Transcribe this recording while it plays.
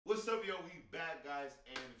What's up, yo? We back, guys.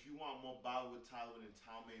 And if you want more Bollywood, Tollywood, and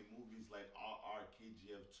Town-made movies like RR,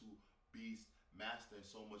 KGF2, Beast, Master, and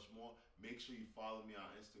so much more, make sure you follow me on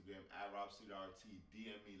Instagram at Robcityrt.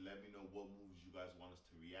 DM me, let me know what movies you guys want us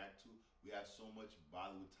to react to. We have so much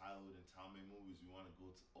Bollywood, Tollywood, and Town-made movies. We want to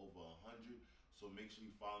go to over 100. So make sure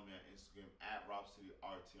you follow me on Instagram at Robcityrt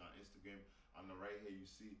on Instagram. On the right here, you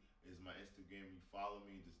see is my Instagram. You follow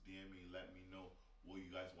me, just DM me, let me know what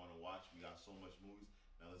you guys want to watch. We got so much movies.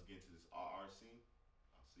 Now let's get into this RR scene.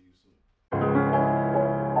 I'll see you soon.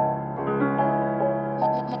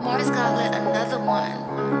 Mars got lit another one.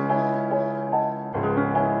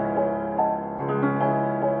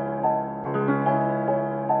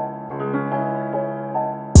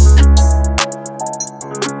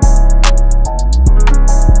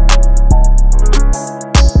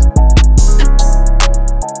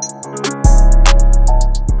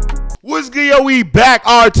 What's good, yo? We back,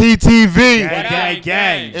 RTTV.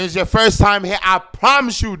 Gang. It's your first time here. I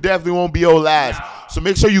promise you definitely won't be your last. So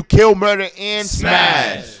make sure you kill, murder, and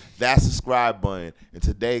smash that subscribe button. And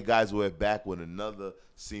today, guys, we're back with another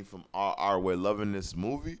scene from RR. We're loving this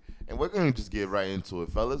movie. And we're going to just get right into it,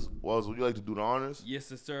 fellas. Wells, would you like to do the honors?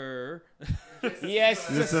 Yes, sir. Yes,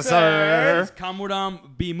 It's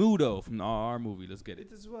Komuram Bheemudo from the RR movie. Let's get it.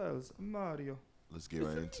 It as well as Mario. Let's get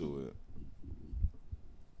right into it.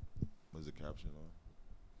 What's the caption on?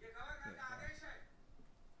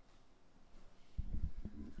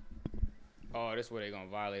 Oh, this where they gonna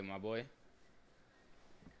violate my boy.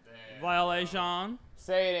 Damn. Violation.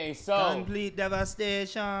 Say it ain't so. Complete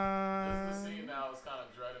devastation. This is the scene that I was kind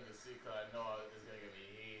of dreading to see because I know it's gonna get me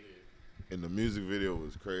heated. And the music video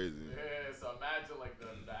was crazy. Yeah, so imagine like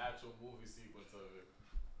the actual movie sequence of it.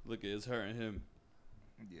 Look, it's hurting him.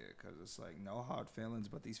 Yeah, because it's like no hard feelings,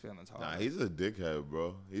 but these feelings hard. Nah, he's a dickhead,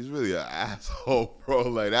 bro. He's really an asshole, bro.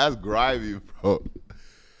 Like, that's grimy, bro.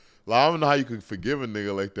 Like, I don't know how you could forgive a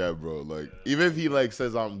nigga like that, bro. Like, even if he, like,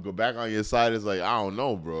 says, I'm go back on your side, it's like, I don't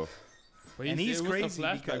know, bro. But And he's it was crazy the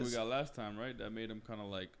flashback because we got last time, right? That made him kind of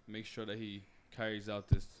like make sure that he carries out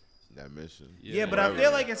this. That mission. Yeah, but I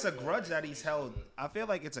feel like it's a grudge that he's held. I feel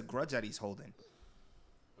like it's a grudge that he's holding.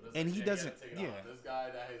 And he doesn't. Yeah. This guy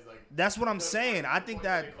that is like. That's what I'm saying. I think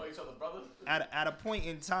that They call each other brothers. at a point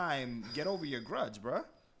in time, get over your grudge, bro.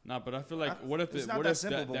 Nah, but I feel like what if It's it, not what that if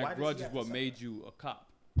simple, but why that does he grudge is have to what say made you a cop?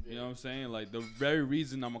 You know what I'm saying? Like the very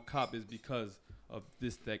reason I'm a cop is because of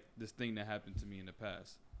this thing that happened to me in the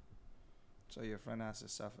past. So your friend has to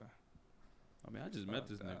suffer. I mean, I just met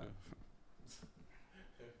this nigga.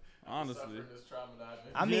 Honestly. Suffering this trauma that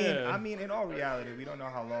I've been. Yeah. I mean, in all reality, we don't know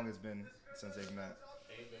how long it's been since they've met.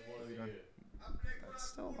 Ain't been more than a year. That's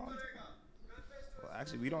still a long time. Well,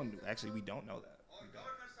 actually, we don't know that. We don't.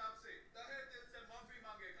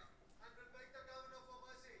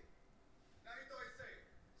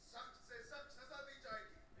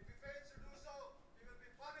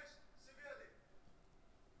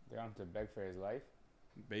 They're on to beg for his life.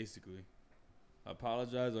 Basically,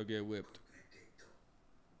 apologize or get whipped.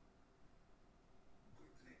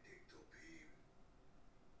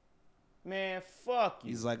 Man, fuck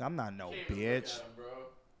you. He's like, I'm not no Can't even look at bitch. him, bro.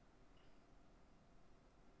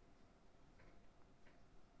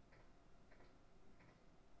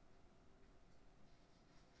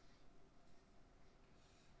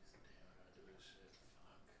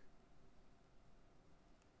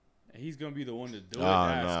 And he's gonna be the one to do it. Nah,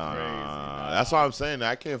 That's nah. crazy. Nah. That's why I'm saying.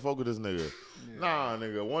 I can't fuck with this nigga. Yeah. Nah,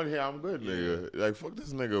 nigga. One here, I'm good, nigga. Like, fuck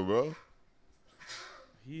this nigga, bro.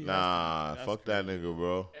 Nah, fuck that nigga,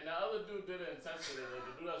 bro. And the other dude did it intentionally. Like,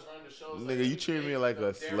 the dude that's running the show. Nigga, you treat me like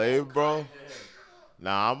a slave, bro?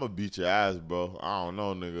 Nah, I'm gonna beat your ass, bro. I don't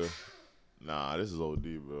know, nigga. Nah, this is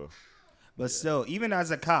OD, bro. But still, even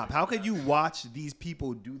as a cop, how could you watch these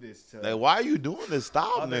people do this to Like, why are you doing this?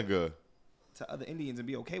 Stop, nigga. other Indians and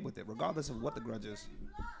be okay with it, regardless of what the grudge is?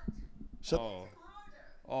 Shut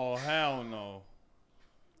Oh, hell no.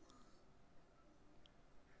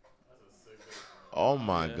 Oh,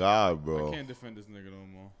 my Yeah. God, bro. I can't defend this nigga no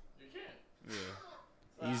more. You can't.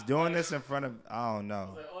 Yeah. He's doing this in front of, I don't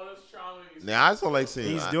know. Like, all this trauma. Nah, I just don't like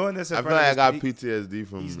seeing He's doing this in I front feel like I of got his, PTSD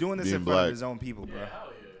from he's doing this being in front black. of his own people, bro. Yeah,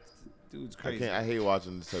 hell yeah. Dude's I crazy. hate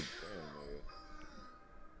watching this type.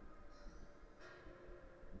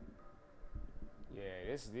 Yeah,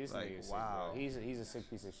 this Like, nigga is wow. sick, bro. He's a sick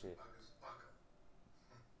piece of shit.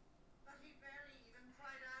 But he barely even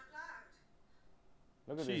cried out loud.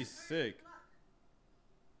 Look at She's this. sick.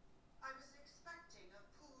 I was expecting a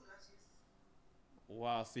pool at his.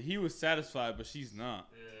 Wow. See, he was satisfied, but she's not.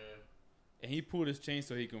 Yeah. And he pulled his chain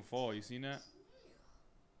so he can fall. You seen that?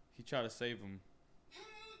 He tried to save him. He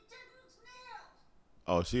didn't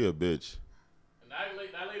kneel. Oh, she a bitch. And That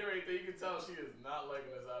lady right there, you can tell she is not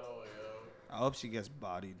liking this at all, yo. I hope she gets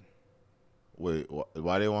bodied. Wait,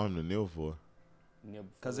 why they want him to kneel for?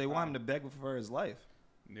 Because they want him to beg for his life.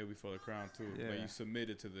 Kneel before the crown too. Yeah. But you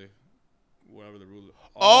submitted to the whatever the ruler.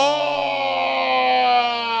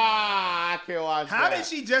 I can't watch How that. did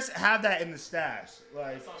she just have that in the stash?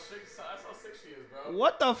 Like, That's how sick she is, bro.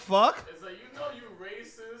 what the fuck? It's like, you know you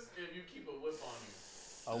racist if you keep a whip on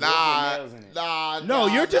you. No,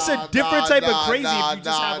 you're just a different type of crazy if you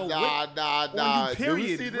just have a whip Nah. on you, period, Did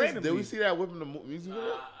we see this? randomly. Did we see that whip in the music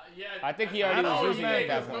video? Yeah, I think he already was using it at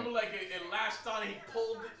that point. Remember, like, it latched on, he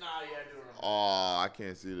pulled it. Nah, yeah, I do remember. Oh, I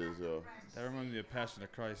can't see this, yo. That reminds me of Passion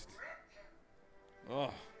of Christ.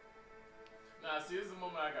 Oh. Nah, see, this is the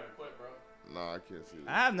moment I gotta quit, bro. Nah, I can't see this.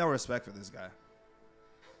 I have no respect for this guy.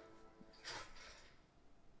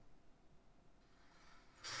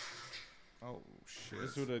 Oh, shit.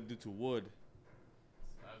 This is what I did to wood.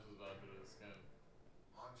 I was about to do the skin.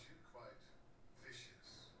 Aren't you quite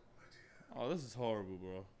vicious, my dear? Oh, this is horrible,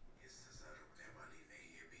 bro. इस सजा रुकने वाली नहीं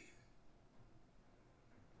ये been.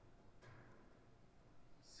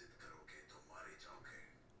 जिद करोगे तो मारे जाओगे।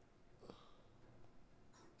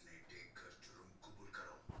 घुटने टेक कर जुर्म कबूल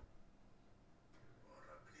करो और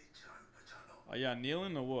अपनी जान बचा लो। Are y'all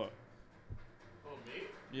kneeling or what? Oh, me?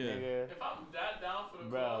 Yeah. Nigga. If I'm that down for the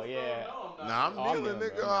Bro, cause, yeah. no, I'm not. Nah, I'm kneeling, kneeling,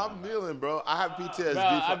 nigga. bro. I'm kneeling, bro. I have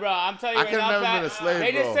PTSD. Bro, I'm telling you I right could now, never Pat, been a slave,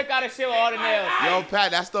 they bro. just took out a shit with all the nails. Yo,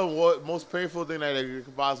 Pat, that's the most painful thing that they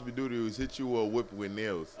could possibly do to you is hit you with a whip with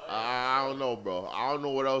nails. I don't know, bro. I don't know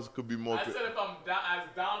what else could be more. I said if I'm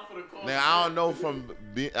down for the cause. Nigga, I don't know from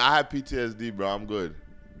being. I have PTSD, bro. I'm good.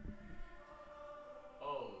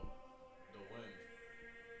 Oh, the wind.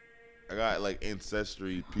 I got like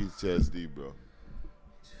ancestry PTSD, bro.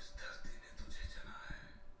 जिस धरती ने तुझे चना है,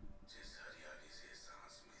 जिस हरियाली से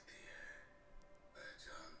सांस मिलती है,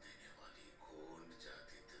 पहचान देने वाली कौन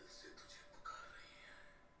जाति दिल से तुझे पुकार रही है?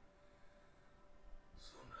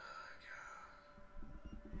 सुन रहा है क्या?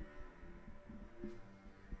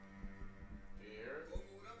 Do you hear it?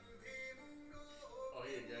 Oh,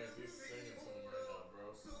 yeah, guys, he's singing to him right now, bro.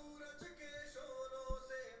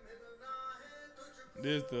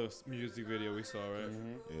 This is the music video we saw, right?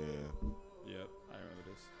 Yeah. Yep, I remember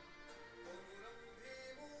this.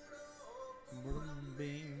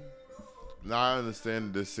 Now I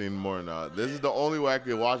understand this scene more now. This is the only way I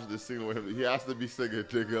could watch this scene with him. He has to be singing,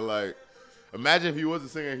 nigga. Like, imagine if he was a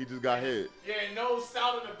singer and he just got hit. Yeah, no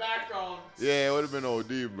sound in the background. Yeah, it would have been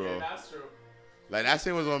OD, bro. Yeah, that's true. Like, that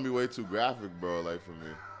scene was gonna be way too graphic, bro. Like, for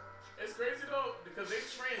me. It's crazy, though, because they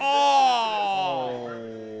transitioned Oh! to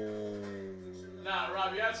this. Nah,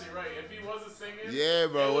 Rob, you're actually right. If he wasn't singing, Yeah,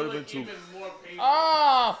 bro, it would've would been look too- even more painful.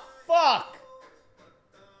 Oh, fuck.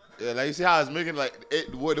 Yeah, like, you see how it's making, like,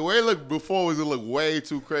 the way it looked before was it looked way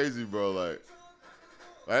too crazy, bro. Like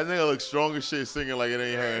that nigga look strong as shit singing like it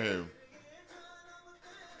ain't hurting him.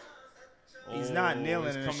 He's not kneeling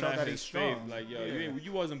it's and it coming showed at that his he's face. strong. Like, yo, Yeah.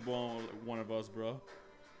 you wasn't born one of us, bro.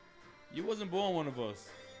 You wasn't born one of us.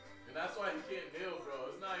 And that's why he can't kneel, bro.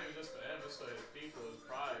 It's not even just for him, it's for his people, his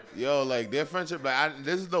pride. Yo, like, their friendship, like,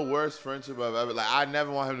 this is the worst friendship I've ever, like, I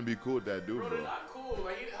never want him to be cool with that dude, Bro, bro. they're not cool.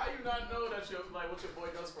 Like, how you not know that you're, like, what your boy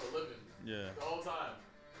does for a living Yeah. the whole time?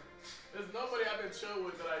 There's nobody I've been chill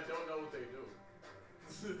with that I don't know what they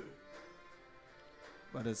do.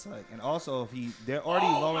 But it's like, and also if they're already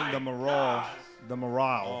Oh lowering my the morale,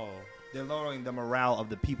 gosh. Oh. They're lowering the morale of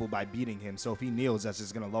the people by beating him. So if he kneels, that's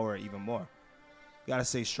just gonna lower it even more. You gotta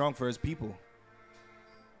stay strong for his people.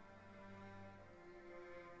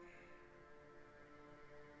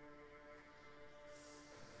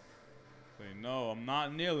 Wait, no, I'm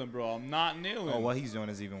not kneeling, bro. I'm not kneeling. Oh, what he's doing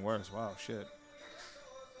is even worse. Wow, shit.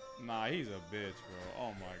 Nah, he's a bitch, bro.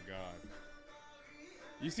 Oh my god.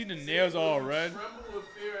 You see the nails all red? Tremble with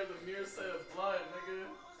fear at the mere sight of blood, nigga.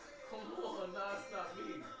 Come on, nah, it's not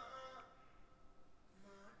me.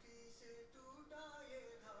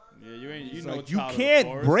 Yeah, you ain't. You He's know, like, you Tyler can't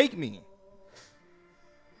Forrest. break me.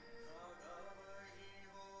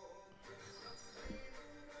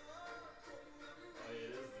 Oh, yeah,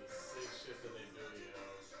 this is the sick shit that they do,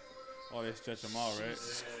 yo. Oh, they stretch him out, right?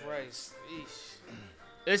 Jesus Christ. Eesh.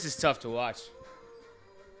 This is tough to watch.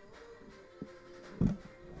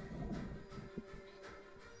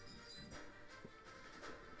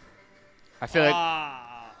 I feel like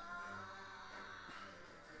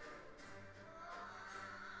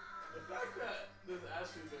The fact that this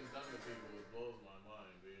actually been done to people, it blows my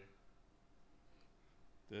mind, dude.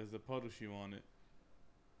 There's the puddle shoe on it.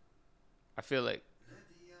 I feel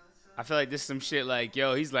like this is some shit like,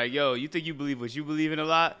 yo, he's like, yo, you think you believe what you believe in a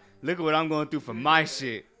lot? Look at what I'm going through for my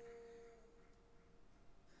shit.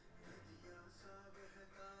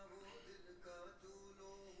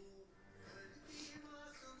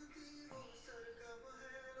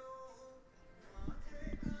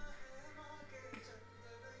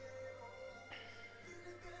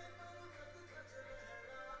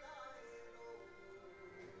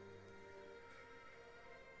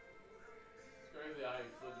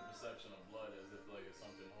 flip the perception of blood as if like it's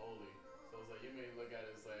something holy. So it's like you may look at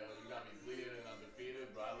it as like, oh, you got me bleeding and I'm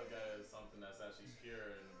defeated, but I look at it as something that's actually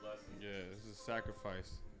pure and a blessing. Yeah, this is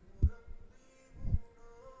sacrifice.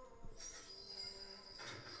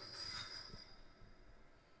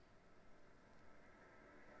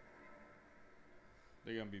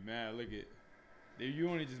 They're gonna be mad. Look at, you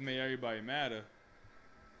only just made everybody madder.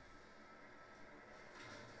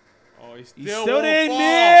 Oh, he still won't didn't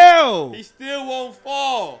fall. kneel. He still won't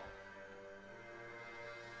fall.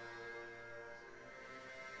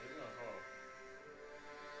 He's gonna fall.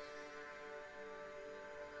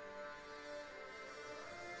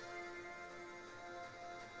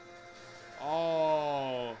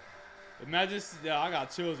 Oh, imagine. Yeah, I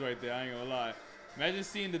got chills right there. I ain't gonna lie. Imagine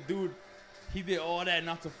seeing the dude. He did all that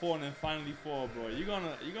not to fall and then finally fall, bro. You're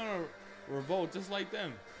gonna revolt just like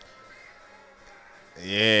them.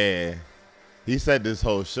 Yeah. He set this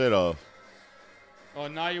whole shit off. Oh,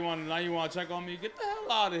 now you want to check on me? Get the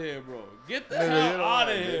hell out of here, bro. Get the Nigga, you hell know out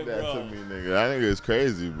why of he here, did that bro. to me, nigga. That nigga is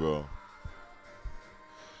crazy, bro.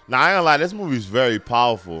 Nah, I ain't gonna lie. This movie's very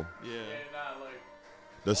powerful. Yeah. Yeah, nah, like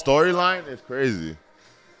The storyline is crazy.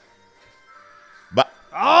 But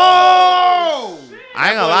Oh!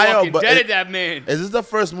 I ain't gonna lie, yo. Fucking But dead at that man. is this the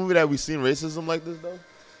first movie that we've seen racism like this, though?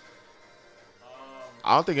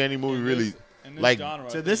 I don't think any movie really, In this like, genre, I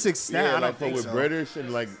To think. this extent, yeah, I don't like think with so. British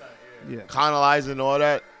and like Yeah. colonizing all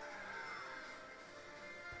that.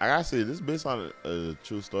 I gotta say, this is based on a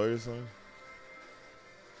true story or something.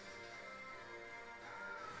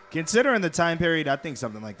 Considering the time period, I think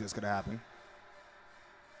something like this could happen.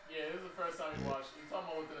 yeah, this is the first time you watched. You talking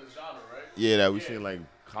about within this genre, right? Yeah, that we Yeah. seen like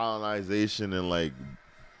colonization and like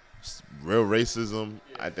real racism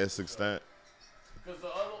at this extent. Because the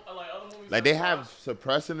other movies. Like that they we have watched-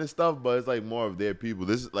 suppressing and stuff, but it's like more of their people.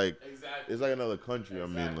 This is like exactly. it's like another country. I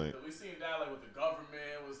mean, Exactly. like So we seen that like with the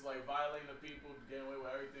government was like violating the people, getting away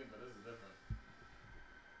with everything, but this is different.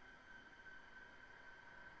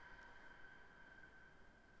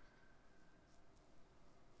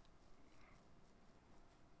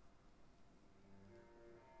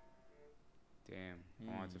 Damn,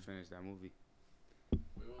 I wanted to finish that movie. We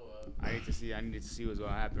will. I need to see what's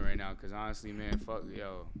gonna happen right now. Cause honestly, man, fuck,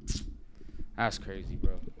 yo, that's crazy,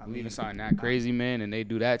 bro. You leaving something that crazy, man, and they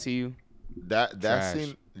do that to you. that Trash.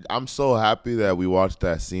 scene. I'm so happy that we watched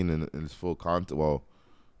that scene in its full context. Well,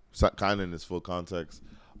 kind of in its full context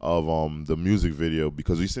of the music video,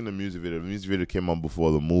 because we seen the music video. The music video came on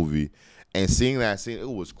before the movie, and seeing that scene, it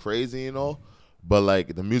was crazy, you know. But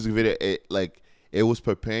like the music video, it was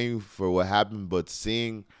preparing you for what happened, but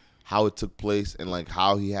seeing how it took place and like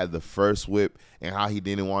how he had the first whip and how he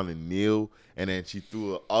didn't want to kneel, and then she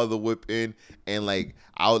threw the other whip in, and like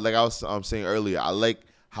I was saying earlier, I like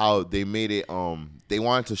how they made it. They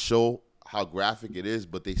wanted to show how graphic it is,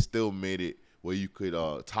 but they still made it where you could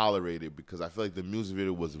tolerate it, because I feel like the music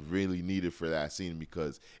video was really needed for that scene,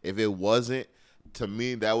 because if it wasn't, to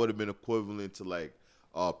me that would have been equivalent to like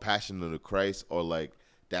Passion of the Christ, or like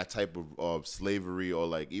that type of slavery, or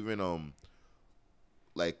like even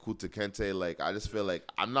like Kuta Kente. Like I just feel like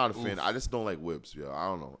I'm not a fan. I just don't like whips, yo. I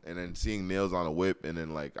don't know. And then seeing nails on a whip, and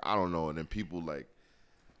then like I don't know, and then people like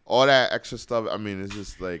all that extra stuff. I mean, it's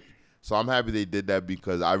just like, so I'm happy they did that,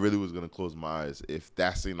 because I really was gonna close my eyes if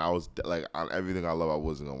that scene. I was like on everything I love, I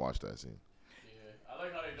wasn't gonna watch that scene. Yeah, I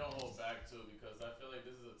like how they don't hold back too, because I feel like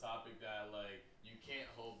this is a topic that like you can't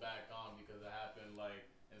hold back on, because it happened like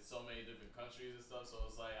in so many different countries and stuff. So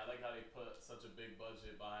it's like I like how they put such a big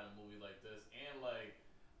budget behind a movie like this, and like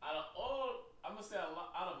out of all, I'm gonna say out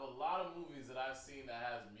of a lot of movies that I've seen that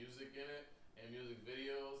has music in it and music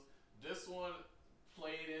videos, this one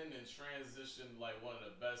played in and transitioned like one of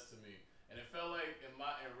the best to me. And it felt like in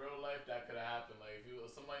real life that could have happened. Like if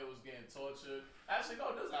somebody was getting tortured. Actually, no,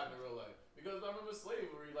 it does happen in real life, because I remember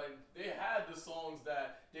slavery. Like they had the songs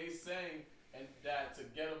that they sang and that to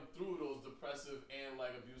get them through those depressive and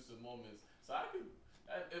like abusive moments. So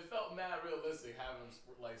it felt mad realistic having them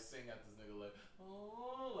like sing at this nigga like,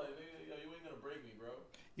 oh, like yo, you ain't gonna break me, bro.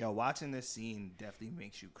 Yo, watching this scene definitely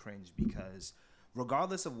makes you cringe, because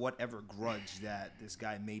regardless of whatever grudge that this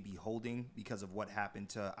guy may be holding because of what happened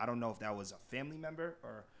to, I don't know if that was a family member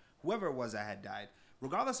or whoever it was that had died,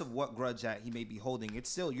 regardless of what grudge that he may be holding,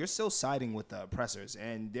 you're still siding with the oppressors,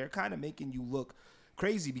 and they're kind of making you look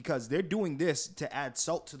crazy, because they're doing this to add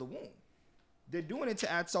salt to the wound. They're doing it to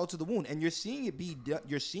add salt to the wound, and you're seeing it be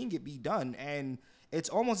done, and it's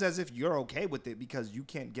almost as if you're okay with it, because you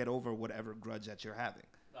can't get over whatever grudge that you're having.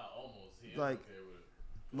 Not almost. He is Like- okay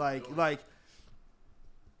with it. Like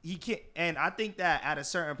he can't. And I think that at a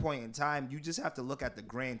certain point in time, you just have to look at the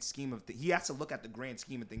grand scheme of he has to look at the grand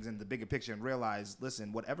scheme of things and the bigger picture and realize,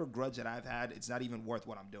 listen, whatever grudge that I've had, it's not even worth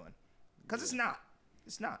what I'm doing, because it's not.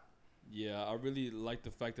 It's not. Yeah, I really like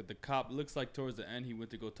the fact that the cop looks like towards the end he went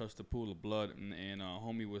to go touch the pool of blood, and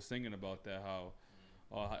homie was singing about that how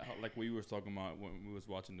like what you were talking about when we was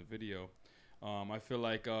watching the video. I feel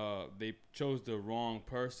like they chose the wrong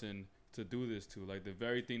person to do this to. Like the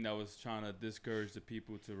very thing that was trying to discourage the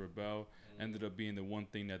people to rebel ended up being the one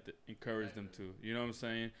thing that encouraged them to. You know what I'm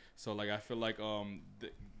saying? So like I feel like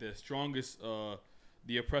the strongest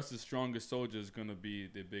the oppressor's strongest soldier is gonna be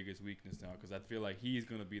the biggest weakness now, because I feel like he's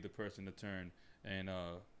gonna be the person to turn and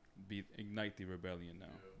ignite the rebellion now.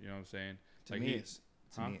 You know what I'm saying? To me,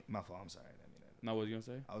 my fault. I'm sorry. I didn't mean that. No, what was you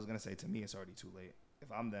gonna say? I was gonna say, to me, it's already too late.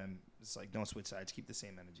 If I'm them, it's like, don't switch sides. Keep the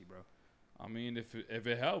same energy, bro. I mean, if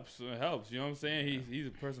it helps, it helps. You know what I'm saying? He's a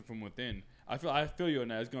person from within. I feel you on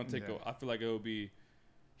that. It's gonna take. I feel like it'll be.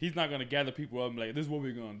 He's not gonna gather people up and be like, this is what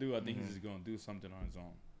we're gonna do. I think he's just gonna do something on his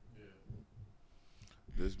own.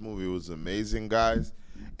 This movie was amazing, guys,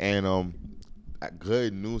 and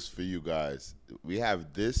good news for you guys. We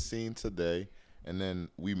have this scene today, and then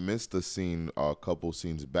we missed the scene a couple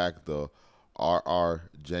scenes back, the RR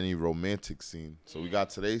Jenny romantic scene. So we got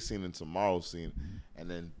today's scene and tomorrow's scene,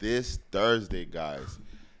 and then this Thursday, guys,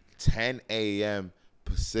 10 a.m.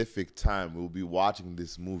 Pacific time, we'll be watching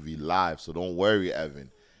this movie live. So don't worry,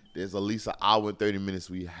 Evan. There's at least an hour and 30 minutes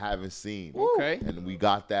we haven't seen. Okay. And we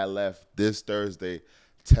got that left this Thursday,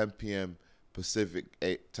 10 p.m. Pacific,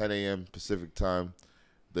 10 a.m. Pacific time.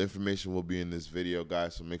 The information will be in this video,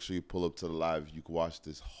 guys, so make sure you pull up to the live. You can watch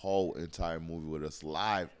this whole entire movie with us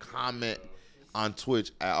live. Comment on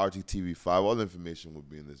Twitch at RTTV5. All the information will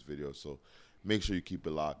be in this video, so make sure you keep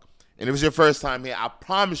it locked. And if it's your first time here, I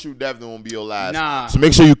promise you definitely won't be your last. Nah. So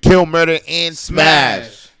make sure you kill, murder, and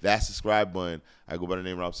smash that subscribe button. I go by the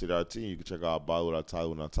name Robcityrt. You can check out Bollywood at Tyler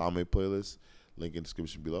with our Talman playlist. Link in the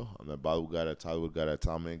description below. I'm that Bollywood guy, that Tollywood guy, that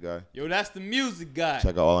Talman guy. Yo, that's the music guy.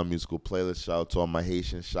 Check out all our musical playlists. Shout out to all my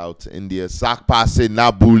Haitians. Shout out to India. Sak passe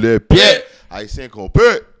na boule pied. I say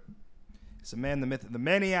compare. It's the man, the myth, the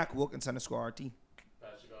maniac, Wilkins _RT. Patricrt.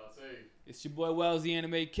 It's your boy Wells, the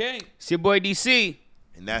Anime King. It's your boy DC.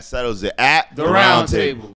 And that settles it at The Round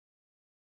Table.